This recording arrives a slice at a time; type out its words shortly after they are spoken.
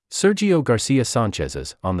Sergio García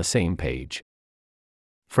Sanchez's On the Same Page.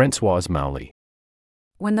 Françoise Mowley.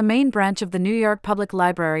 When the main branch of the New York Public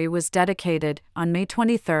Library was dedicated, on May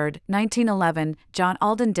 23, 1911, John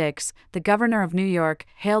Alden Dix, the governor of New York,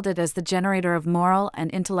 hailed it as the generator of moral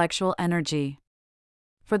and intellectual energy.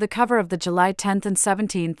 For the cover of the July 10 and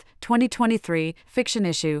 17, 2023, fiction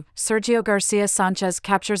issue, Sergio García Sánchez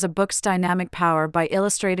captures a book's dynamic power by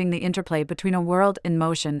illustrating the interplay between a world in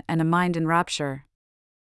motion and a mind in rapture.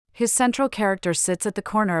 His central character sits at the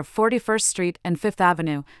corner of 41st Street and 5th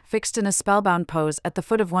Avenue, fixed in a spellbound pose at the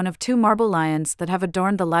foot of one of two marble lions that have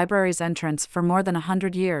adorned the library's entrance for more than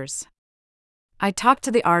 100 years. I talked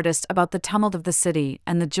to the artist about the tumult of the city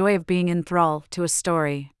and the joy of being in thrall to a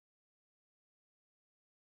story.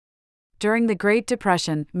 During the Great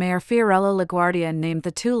Depression, Mayor Fiorello LaGuardia named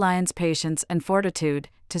the two lions patience and fortitude,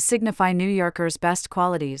 to signify New Yorkers' best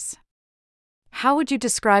qualities. How would you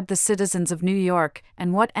describe the citizens of New York,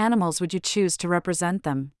 and what animals would you choose to represent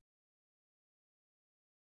them?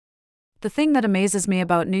 The thing that amazes me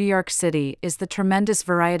about New York City is the tremendous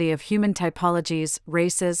variety of human typologies,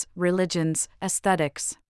 races, religions,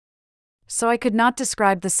 aesthetics. So I could not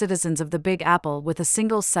describe the citizens of the Big Apple with a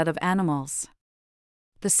single set of animals.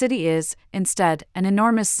 The city is, instead, an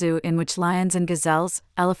enormous zoo in which lions and gazelles,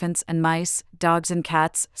 elephants and mice, dogs and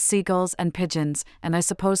cats, seagulls and pigeons, and I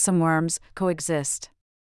suppose some worms, coexist.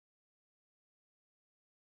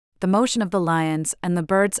 The motion of the lions and the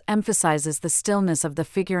birds emphasizes the stillness of the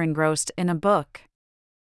figure engrossed in a book.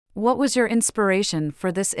 What was your inspiration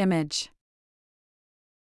for this image?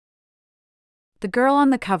 The girl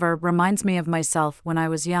on the cover reminds me of myself when I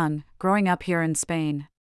was young, growing up here in Spain.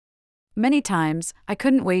 Many times, I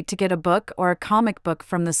couldn't wait to get a book or a comic book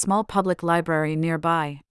from the small public library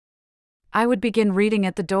nearby. I would begin reading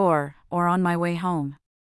at the door, or on my way home.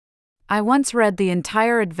 I once read the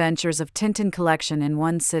entire Adventures of Tintin collection in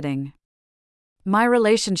one sitting. My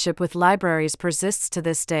relationship with libraries persists to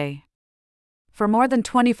this day. For more than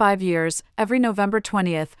 25 years, every November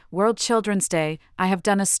 20th, World Children's Day, I have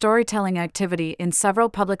done a storytelling activity in several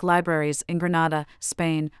public libraries in Granada,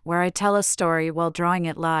 Spain, where I tell a story while drawing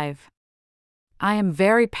it live. I am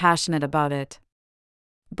very passionate about it.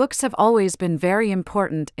 Books have always been very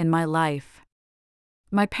important in my life.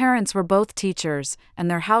 My parents were both teachers, and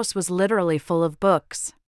their house was literally full of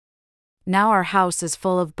books. Now our house is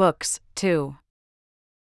full of books, too.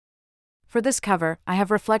 For this cover, I have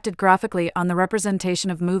reflected graphically on the representation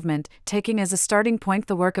of movement, taking as a starting point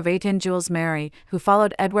the work of Etienne Jules Méry, who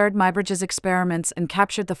followed Edouard Muybridge's experiments and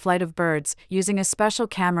captured the flight of birds, using a special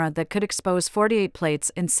camera that could expose 48 plates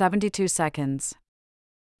in 72 seconds.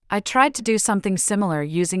 I tried to do something similar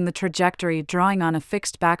using the trajectory drawing on a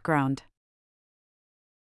fixed background.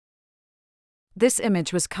 This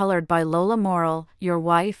image was colored by Lola Morel, your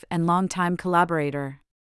wife and longtime collaborator.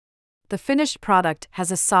 The finished product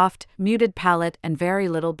has a soft, muted palette and very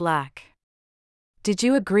little black. Did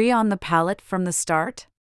you agree on the palette from the start?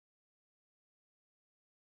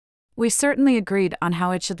 We certainly agreed on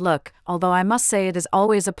how it should look, although I must say it is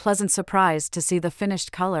always a pleasant surprise to see the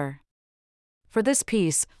finished color. For this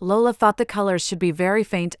piece, Lola thought the colors should be very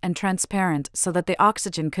faint and transparent so that the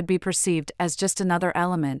oxygen could be perceived as just another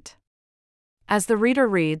element. As the reader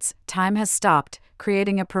reads, time has stopped,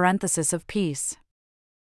 creating a parenthesis of peace.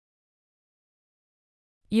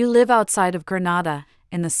 You live outside of Granada,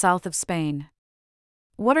 in the south of Spain.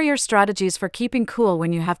 What are your strategies for keeping cool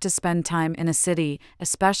when you have to spend time in a city,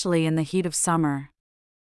 especially in the heat of summer?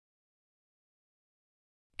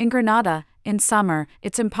 In Granada, in summer,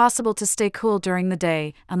 it's impossible to stay cool during the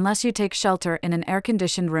day, unless you take shelter in an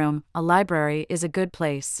air-conditioned room. A library is a good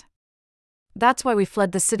place. That's why we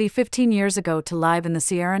fled the city 15 years ago to live in the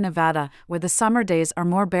Sierra Nevada, where the summer days are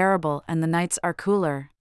more bearable and the nights are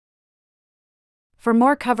cooler. For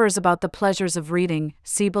more covers about the pleasures of reading,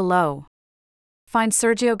 see below. Find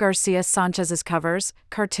Sergio García Sanchez's covers,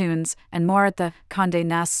 cartoons, and more at the Condé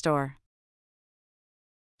Nast store.